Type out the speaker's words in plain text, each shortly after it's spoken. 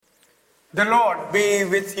The Lord be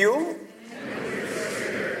with you.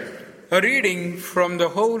 A reading from the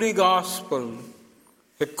Holy Gospel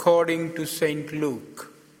according to St. Luke.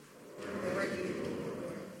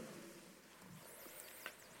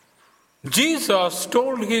 Jesus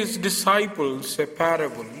told his disciples a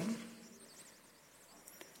parable.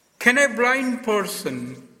 Can a blind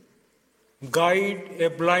person guide a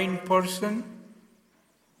blind person?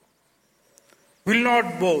 Will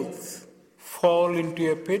not both fall into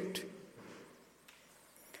a pit?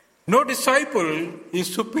 No disciple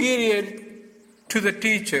is superior to the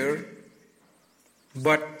teacher,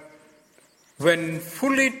 but when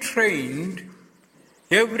fully trained,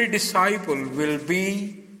 every disciple will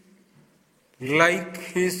be like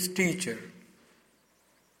his teacher.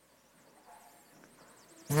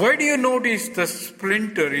 Why do you notice the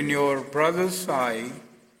splinter in your brother's eye,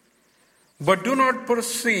 but do not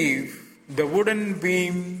perceive the wooden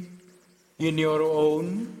beam in your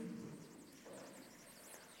own?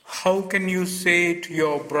 How can you say to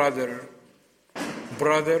your brother,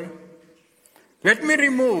 "Brother, let me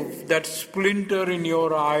remove that splinter in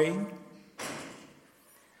your eye,"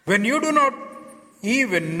 when you do not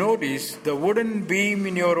even notice the wooden beam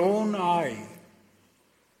in your own eye?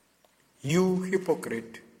 You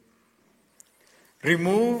hypocrite!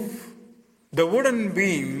 Remove the wooden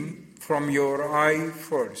beam from your eye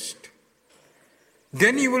first.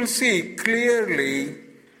 Then you will see clearly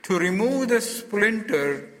to remove the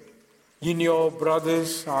splinter in your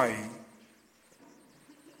brother's eye.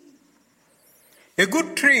 A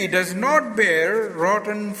good tree does not bear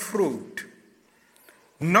rotten fruit,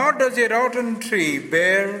 nor does a rotten tree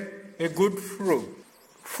bear a good fruit.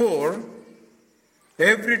 For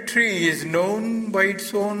every tree is known by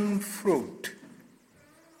its own fruit.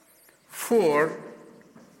 For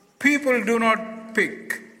people do not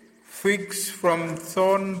pick figs from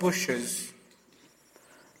thorn bushes,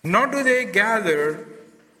 nor do they gather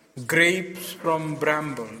grapes from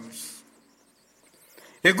brambles.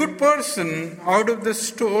 A good person out of the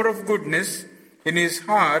store of goodness in his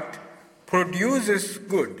heart produces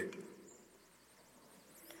good,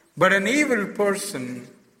 but an evil person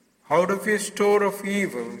out of his store of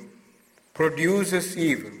evil produces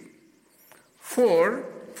evil. For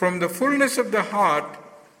from the fullness of the heart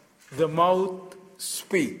the mouth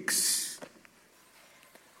speaks.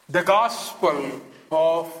 The Gospel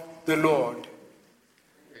of the Lord.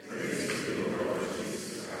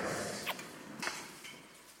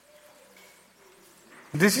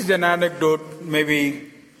 This is an anecdote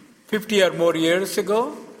maybe 50 or more years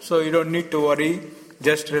ago, so you don't need to worry,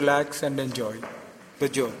 just relax and enjoy the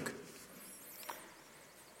joke.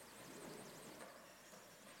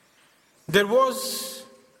 There was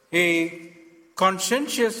a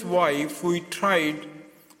conscientious wife who tried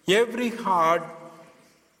every hard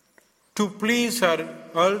to please her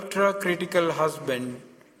ultra-critical husband,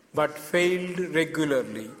 but failed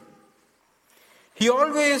regularly. He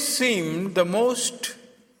always seemed the most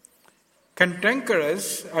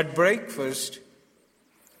cantankerous at breakfast.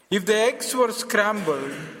 If the eggs were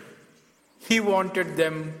scrambled, he wanted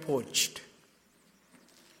them poached.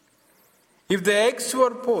 If the eggs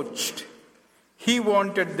were poached, he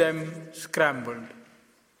wanted them scrambled.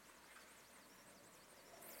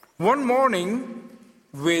 One morning,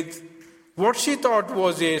 with what she thought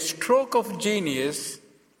was a stroke of genius,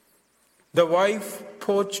 the wife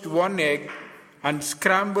poached one egg and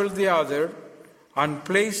scrambled the other and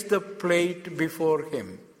placed the plate before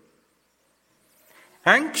him.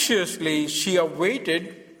 Anxiously, she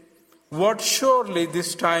awaited what surely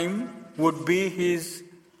this time would be his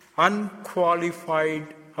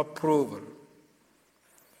unqualified approval.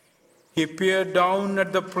 He peered down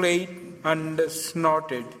at the plate and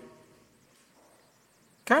snorted.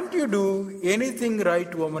 "Can't you do anything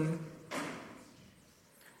right, woman?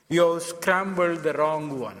 You have scrambled the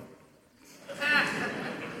wrong one."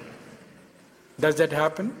 Does that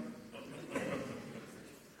happen?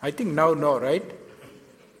 I think now no, right?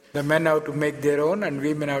 The men have to make their own and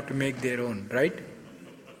women have to make their own, right?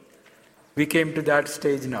 We came to that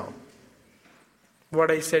stage now. What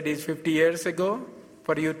I said is 50 years ago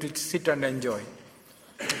for you to sit and enjoy.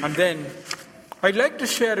 And then I'd like to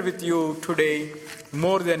share with you today,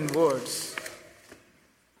 more than words,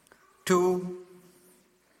 two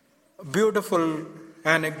beautiful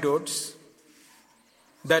anecdotes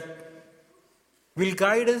that will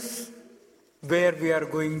guide us where we are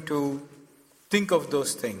going to think of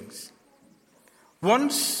those things.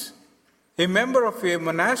 Once, a member of a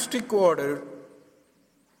monastic order,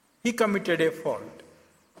 he committed a fault.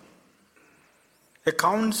 A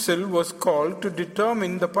council was called to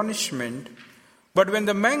determine the punishment, but when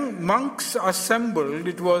the monks assembled,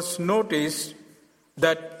 it was noticed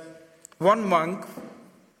that one monk,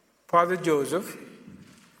 Father Joseph,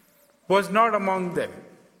 was not among them.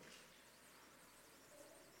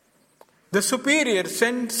 The superior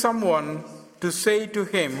sent someone to say to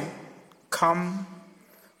him, "Come,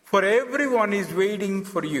 for everyone is waiting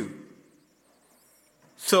for you."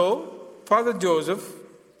 So Father Joseph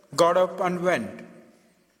got up and went.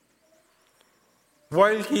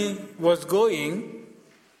 While he was going,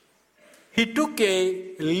 he took a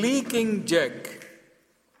leaking jug,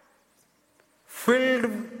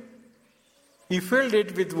 he filled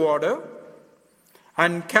it with water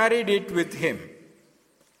and carried it with him.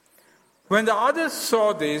 When the others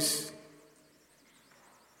saw this,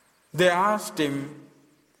 they asked him,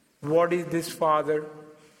 "What is this, Father?"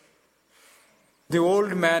 The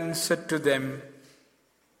old man said to them,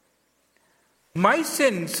 "My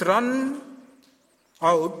sins run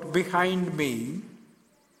out behind me,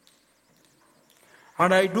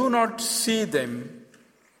 and I do not see them,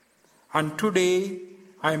 and today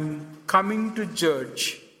I am coming to judge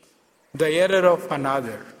the error of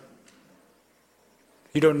another."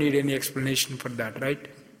 You don't need any explanation for that, right?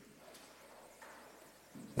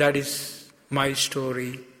 That is my story,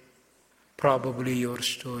 probably your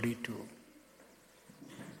story too.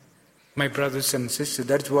 My brothers and sisters,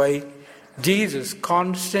 that's why Jesus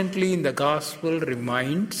constantly in the gospel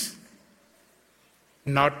reminds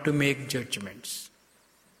not to make judgments.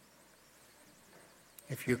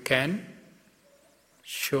 If you can,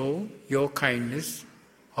 show your kindness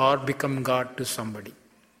or become God to somebody.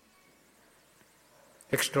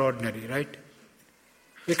 Extraordinary, right?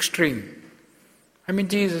 Extreme. I mean,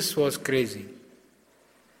 Jesus was crazy.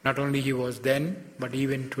 Not only he was then, but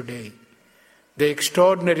even today. The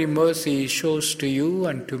extraordinary mercy he shows to you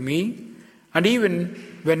and to me, and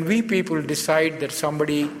even when we people decide that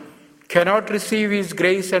somebody cannot receive his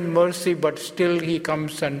grace and mercy, but still he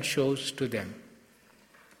comes and shows to them.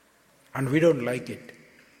 And we don't like it.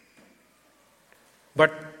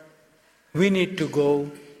 But we need to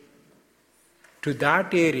go to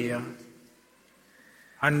that area,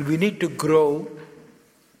 and we need to grow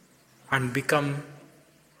and become.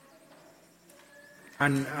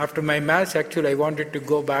 And after my Mass, actually I wanted to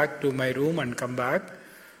go back to my room and come back,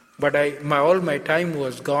 but all my time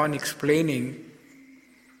was gone explaining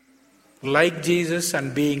like Jesus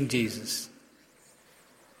and being Jesus.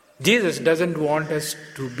 Jesus doesn't want us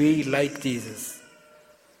to be like Jesus.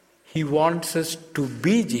 He wants us to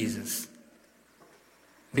be Jesus.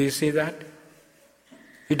 Do you see that?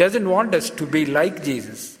 He doesn't want us to be like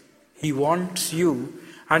Jesus. He wants you,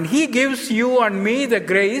 and he gives you and me the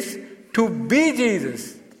grace to be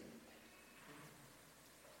Jesus.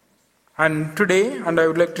 And today, and I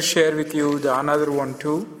would like to share with you another one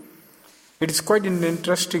too. It is quite an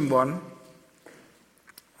interesting one,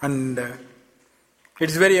 and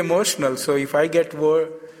it's very emotional. So if I get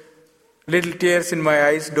little tears in my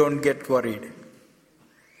eyes, don't get worried.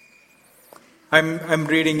 I'm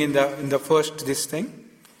reading in the first this thing.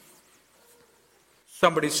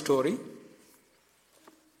 Somebody's story.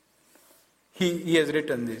 He has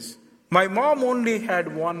written this. My mom only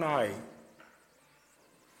had one eye.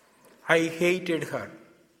 I hated her.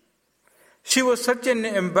 She was such an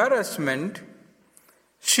embarrassment.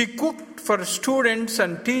 She cooked for students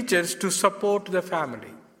and teachers to support the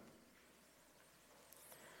family.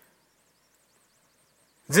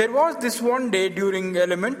 There was this one day during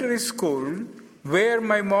elementary school where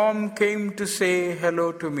my mom came to say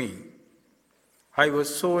hello to me. I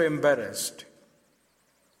was so embarrassed.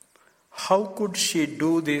 How could she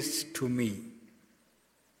do this to me?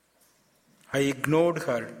 I ignored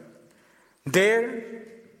her. There,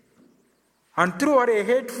 and threw her a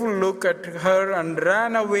hateful look at her and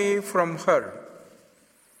ran away from her.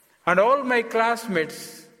 And all my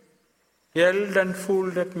classmates yelled and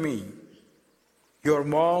fooled at me. Your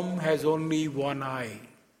mom has only one eye.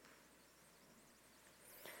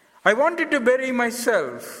 I wanted to bury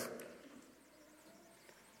myself.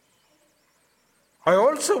 I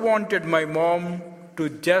also wanted my mom to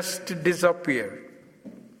just disappear.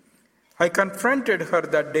 I confronted her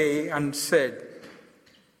that day and said,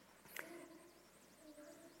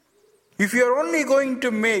 if you are only going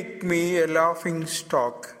to make me a laughing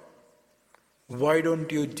stock, why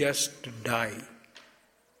don't you just die?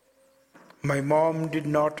 My mom did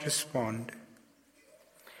not respond.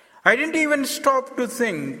 I didn't even stop to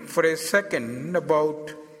think for a second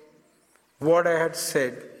about what I had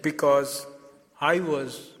said because I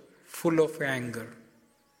was full of anger.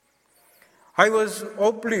 I was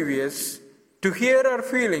oblivious to hear her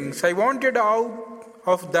feelings. I wanted out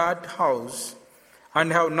of that house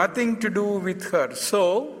and have nothing to do with her.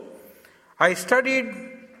 So I studied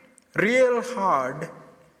real hard,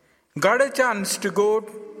 got a chance to go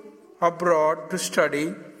abroad to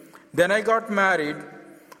study. Then I got married.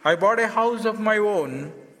 I bought a house of my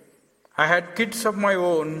own. I had kids of my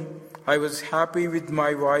own. I was happy with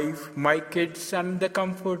my wife, my kids, and the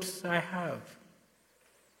comforts I have.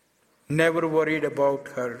 Never worried about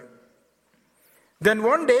her. Then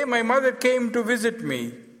one day my mother came to visit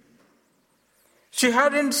me. She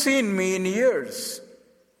hadn't seen me in years,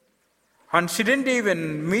 and she didn't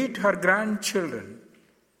even meet her grandchildren.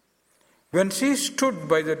 When she stood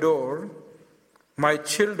by the door, my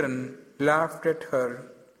children laughed at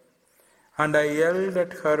her, and I yelled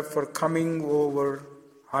at her for coming over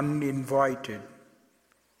uninvited.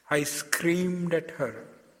 I screamed at her.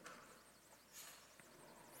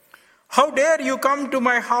 How dare you come to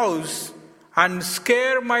my house and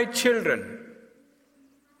scare my children?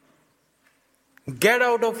 Get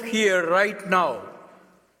out of here right now.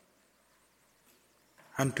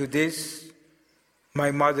 And to this,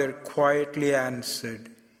 my mother quietly answered,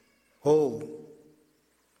 Oh,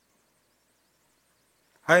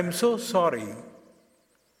 I am so sorry.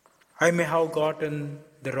 I may have gotten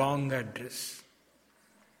the wrong address.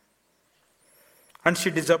 And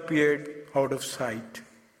she disappeared out of sight.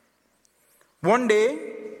 One day,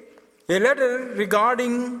 a letter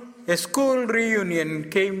regarding a school reunion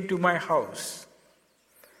came to my house.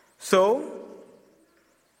 So,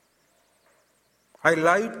 I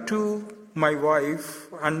lied to my wife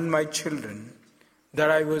and my children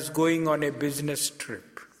that I was going on a business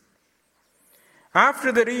trip.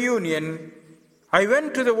 After the reunion, I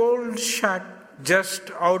went to the old shack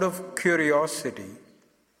just out of curiosity.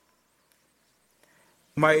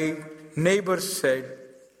 My neighbors said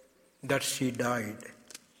that she died.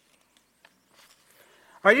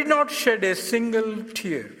 I did not shed a single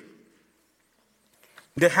tear.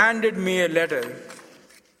 They handed me a letter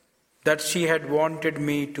that she had wanted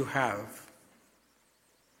me to have.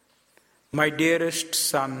 My dearest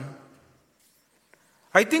son,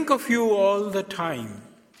 I think of you all the time.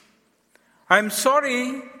 I am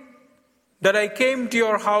sorry that I came to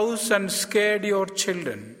your house and scared your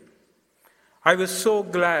children. I was so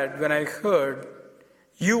glad when I heard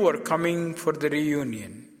you were coming for the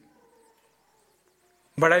reunion.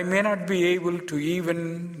 But I may not be able to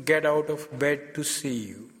even get out of bed to see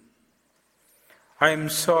you. I am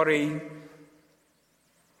sorry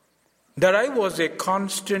that I was a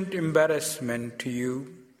constant embarrassment to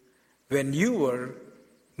you when you were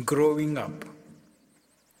growing up.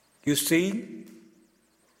 You see,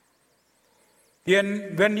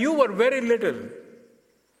 when you were very little,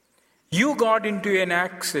 you got into an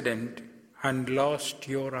accident and lost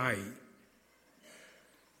your eye.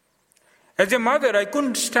 As a mother, I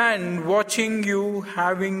couldn't stand watching you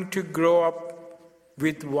having to grow up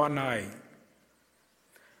with one eye.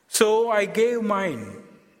 So I gave mine.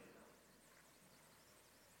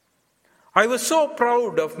 I was so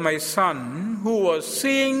proud of my son who was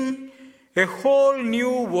seeing a whole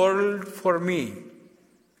new world for me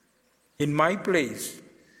in my place.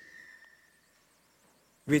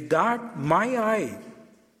 With that, my eye,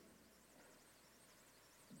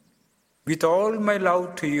 with all my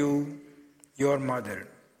love to you, your mother.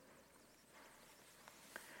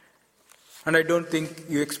 And I don't think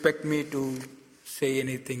you expect me to say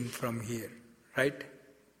anything from here, right?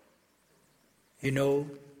 You know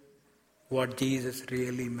what Jesus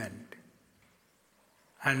really meant.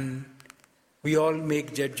 And we all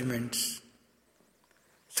make judgments.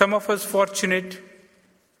 Some of us fortunate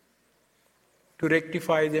to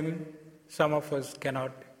rectify them, some of us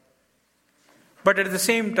cannot. But at the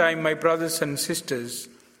same time, my brothers and sisters,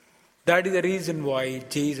 that is the reason why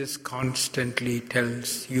Jesus constantly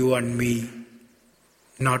tells you and me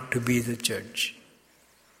not to be the judge.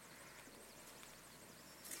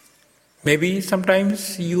 Maybe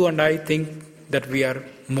sometimes you and I think that we are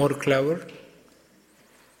more clever,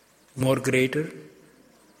 more greater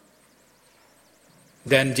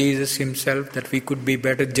than Jesus himself, that we could be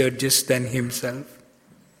better judges than himself.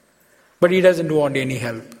 But he doesn't want any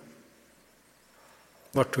help.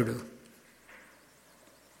 What to do?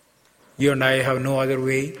 You and I have no other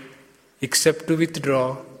way except to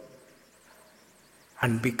withdraw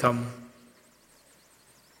and become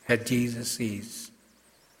as Jesus is.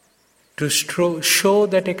 To show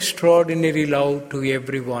that extraordinary love to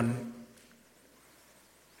everyone,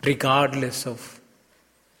 regardless of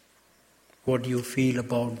what you feel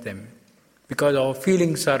about them. Because our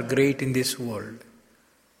feelings are great in this world.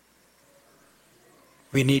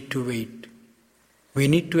 We need to wait. We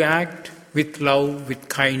need to act with love, with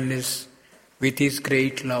kindness, with his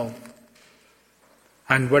great love.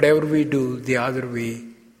 And whatever we do the other way,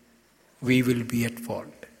 we will be at fault.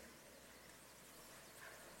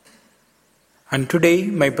 And today,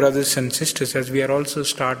 my brothers and sisters, as we are also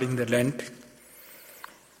starting the Lent,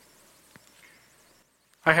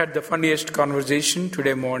 I had the funniest conversation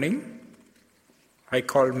today morning. I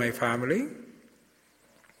called my family.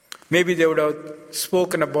 Maybe they would have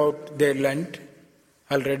spoken about their Lent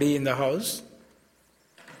already in the house.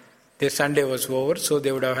 Their Sunday was over, so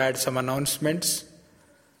they would have had some announcements.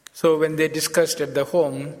 So when they discussed at the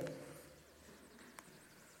home,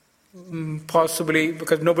 possibly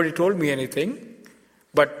because nobody told me anything,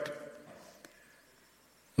 but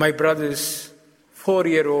my brother's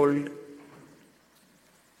 4-year-old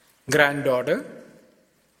granddaughter,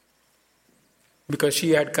 because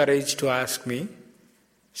she had courage to ask me,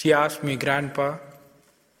 she asked me, "Grandpa,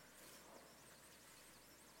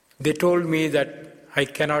 they told me that I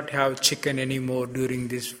cannot have chicken anymore during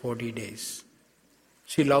these 40 days.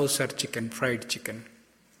 She loves her chicken, fried chicken.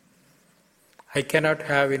 I cannot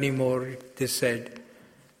have any more," they said,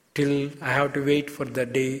 "till I have to wait for the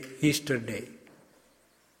day, Easter day."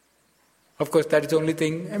 Of course, that is the only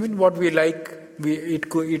thing. What we like,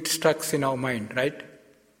 it stuck in our mind, right?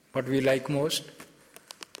 What we like most.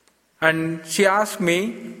 And she asked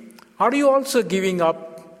me, "Are you also giving up?"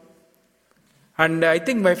 And I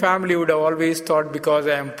think my family would have always thought because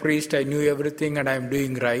I am priest, I knew everything and I am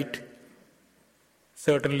doing right.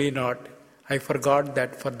 Certainly not. I forgot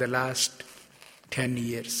that for the last 10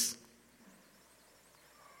 years.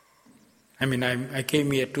 I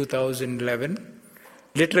came here 2011.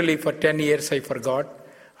 Literally for 10 years I forgot.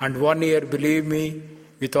 And 1 year, believe me,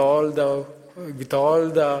 with all the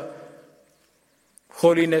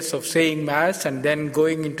holiness of saying Mass and then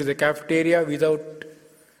going into the cafeteria without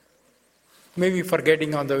maybe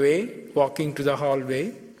forgetting on the way, walking to the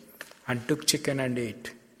hallway and took chicken and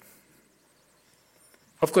ate.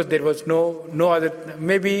 Of course, there was no other,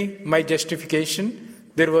 maybe my justification,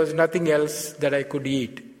 there was nothing else that I could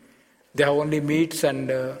eat. There are only meats and,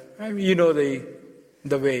 the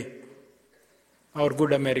way, our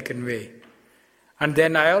good American way. And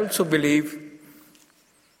then I also believe,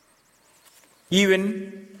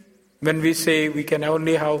 even when we say we can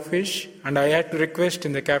only have fish, and I had to request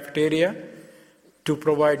in the cafeteria to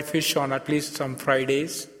provide fish on at least some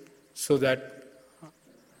Fridays so that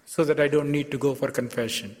I don't need to go for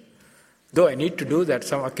confession. Though I need to do that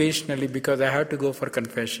some occasionally because I have to go for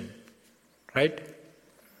confession. Right?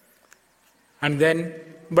 And then,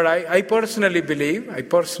 but I personally believe,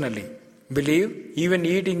 even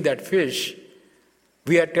eating that fish,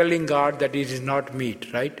 we are telling God that it is not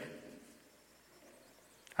meat, right?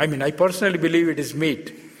 I personally believe it is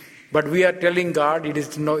meat, but we are telling God it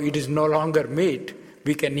is no longer meat.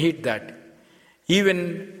 We can eat that.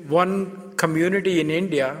 Even one community in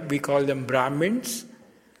India, we call them Brahmins.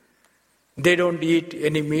 They don't eat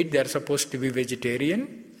any meat. They are supposed to be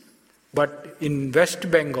vegetarian. But in West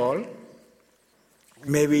Bengal,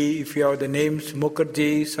 maybe if you have the names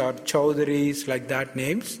Mukherjees or Chowdhuries, like that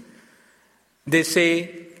names, they say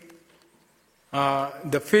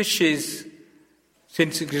the fish is,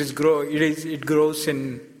 since it grows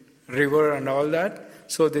in river and all that,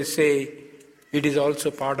 so they say it is also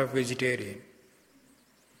part of vegetarian.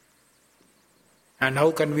 And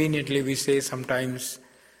how conveniently we say sometimes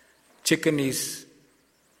chicken is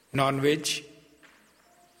non-veg,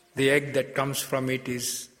 the egg that comes from it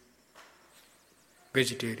is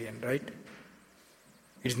vegetarian, right?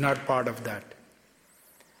 It's not part of that.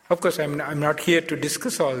 Of course, I'm not here to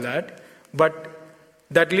discuss all that, but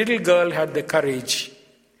that little girl had the courage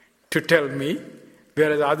to tell me,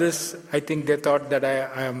 whereas others, I think they thought that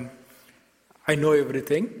I know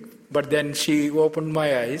everything, but then she opened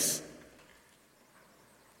my eyes.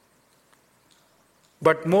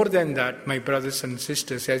 But more than that, my brothers and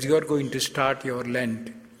sisters, as you are going to start your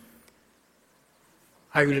Lent,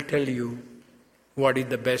 I will tell you what is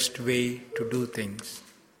the best way to do things.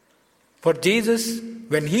 For Jesus,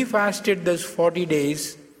 when he fasted those 40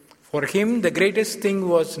 days, for him the greatest thing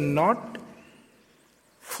was not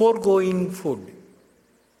foregoing food.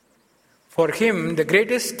 For him the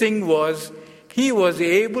greatest thing was he was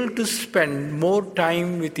able to spend more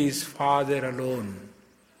time with his Father alone.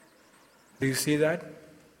 Do you see that?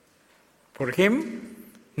 For him,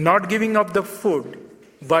 not giving up the food,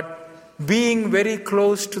 but being very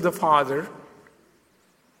close to the Father,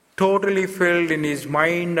 totally filled in his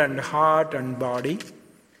mind and heart and body,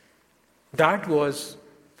 that was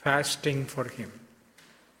fasting for him.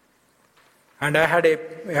 And I had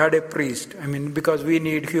a priest, because we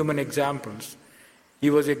need human examples. He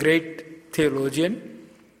was a great theologian.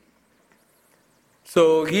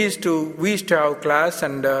 So we used to have class,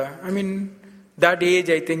 and that age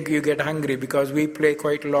I think you get hungry because we play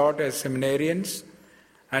quite a lot as seminarians,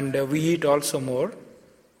 and we eat also more.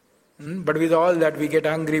 But with all that, we get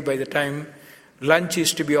hungry by the time lunch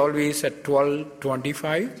is to be always at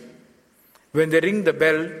 12:25. When they ring the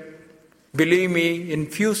bell, believe me, in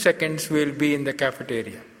few seconds we'll be in the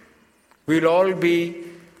cafeteria. We'll all be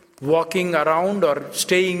walking around or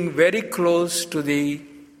staying very close to the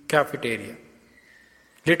cafeteria.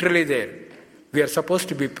 Literally there. We are supposed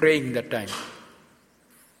to be praying that time.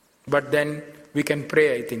 But then we can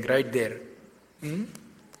pray, I think, right there.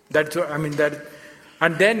 That's what,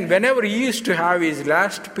 and then whenever he used to have his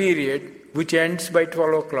last period, which ends by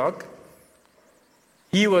 12 o'clock,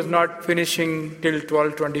 he was not finishing till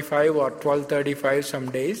 12:25 or 12:35 some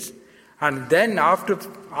days. And then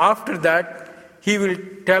after that, he will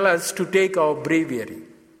tell us to take our breviary.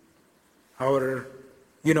 Our,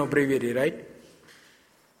 breviary, right?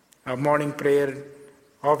 Our morning prayer,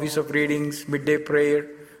 office of readings, midday prayer,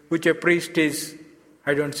 which a priest is,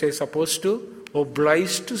 I don't say supposed to,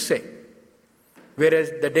 obliged to say.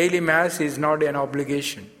 Whereas the daily mass is not an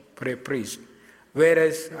obligation for a priest.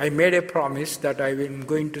 Whereas I made a promise that I am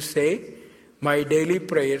going to say my daily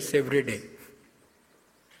prayers every day.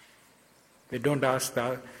 They don't ask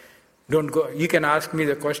that. Don't go. You can ask me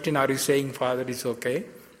the question, are you saying, Father, it's okay?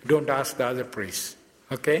 Don't ask the other priests.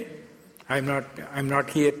 Okay? I'm not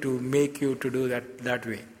here to make you to do that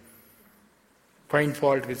way. Find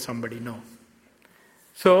fault with somebody, no.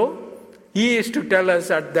 So, he is to tell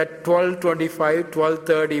us at that 12:25,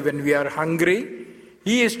 12:30 when we are hungry,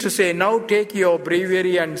 he is to say, now take your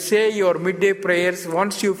breviary and say your midday prayers.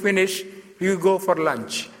 Once you finish, you go for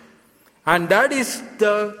lunch. And that is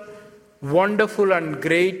the wonderful and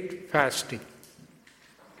great fasting.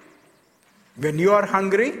 When you are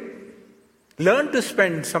hungry, learn to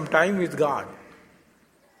spend some time with God.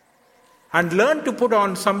 And learn to put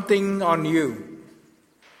on something on you.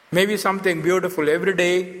 Maybe something beautiful. Every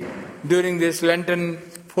day during this Lenten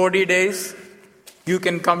 40 days, you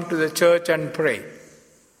can come to the church and pray.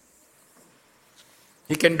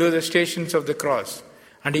 You can do the Stations of the Cross.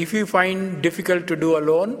 And if you find difficult to do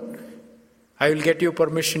alone, I will get you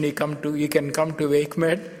permission. You can come to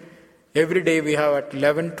WakeMed. Every day we have at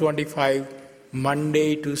 11:25,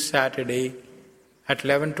 Monday to Saturday, at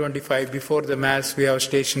 11:25 before the Mass, we have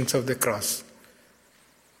Stations of the Cross.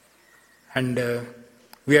 And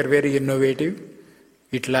we are very innovative.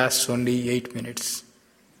 It lasts only 8 minutes.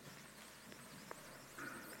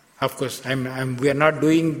 Of course, we are not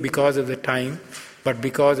doing because of the time, but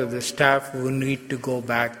because of the staff who need to go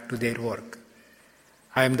back to their work.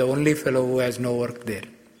 I am the only fellow who has no work there.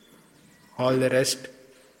 All the rest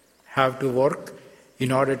have to work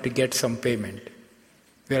in order to get some payment.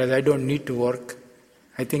 Whereas I don't need to work.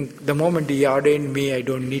 I think the moment he ordained me, I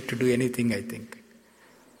don't need to do anything, I think.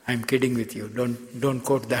 I'm kidding with you. Don't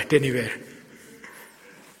quote that anywhere.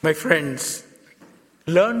 My friends,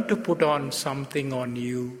 learn to put on something on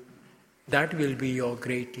you. That will be your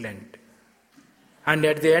great Lent. And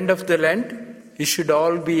at the end of the Lent, you should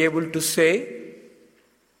all be able to say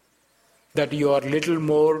that you are little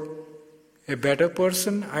more a better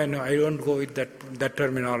person. I know I don't go with that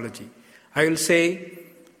terminology. I will say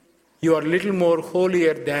you are little more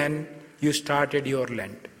holier than you started your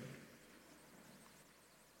Lent.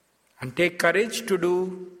 And take courage to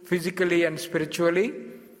do physically and spiritually,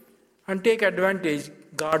 and take advantage.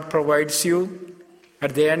 God provides you.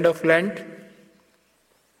 At the end of Lent,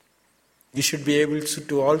 you should be able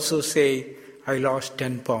to also say, I lost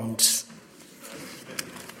 10 pounds.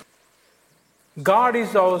 God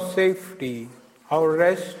is our safety, our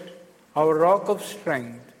rest, our rock of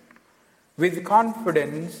strength. With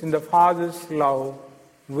confidence in the Father's love,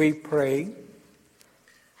 we pray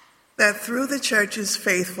that through the Church's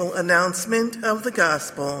faithful announcement of the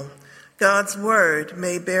gospel, God's word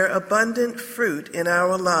may bear abundant fruit in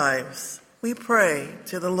our lives. We pray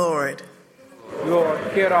to the Lord. Lord,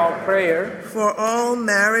 hear our prayer. For all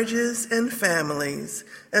marriages and families,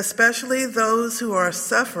 especially those who are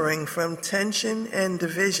suffering from tension and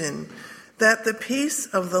division, that the peace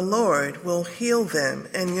of the Lord will heal them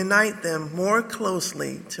and unite them more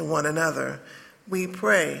closely to one another. We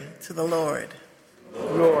pray to the Lord.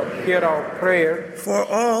 Lord, hear our prayer. For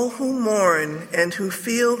all who mourn and who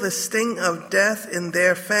feel the sting of death in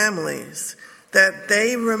their families, that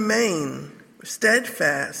they remain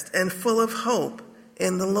steadfast and full of hope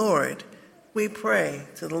in the Lord. We pray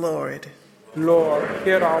to the Lord. Lord,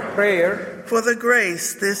 hear our prayer. For the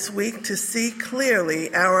grace this week to see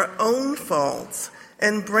clearly our own faults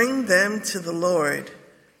and bring them to the Lord.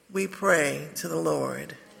 We pray to the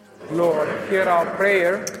Lord. Lord, hear our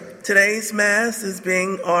prayer. Today's Mass is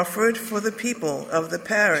being offered for the people of the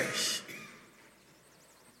parish.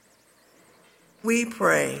 We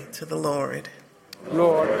pray to the Lord.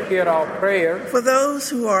 Lord, hear our prayer. For those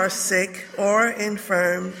who are sick or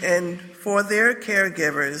infirm and for their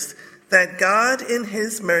caregivers, that God in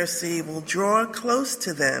his mercy will draw close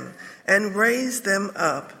to them and raise them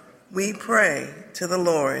up, we pray to the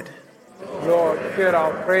Lord. Lord, hear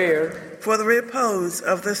our prayer. For the repose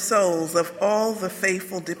of the souls of all the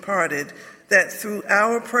faithful departed, that through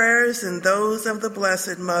our prayers and those of the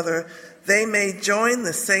Blessed Mother, they may join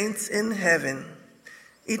the saints in heaven.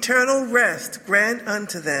 Eternal rest grant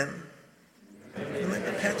unto them, and let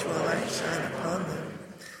perpetual light shine upon them.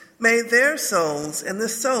 May their souls and the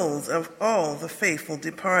souls of all the faithful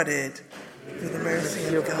departed, through the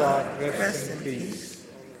mercy of God, rest in peace.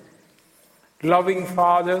 Loving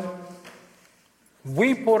Father,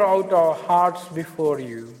 we pour out our hearts before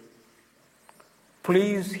you.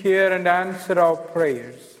 Please hear and answer our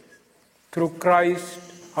prayers. Through Christ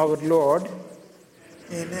our Lord.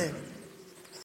 Amen.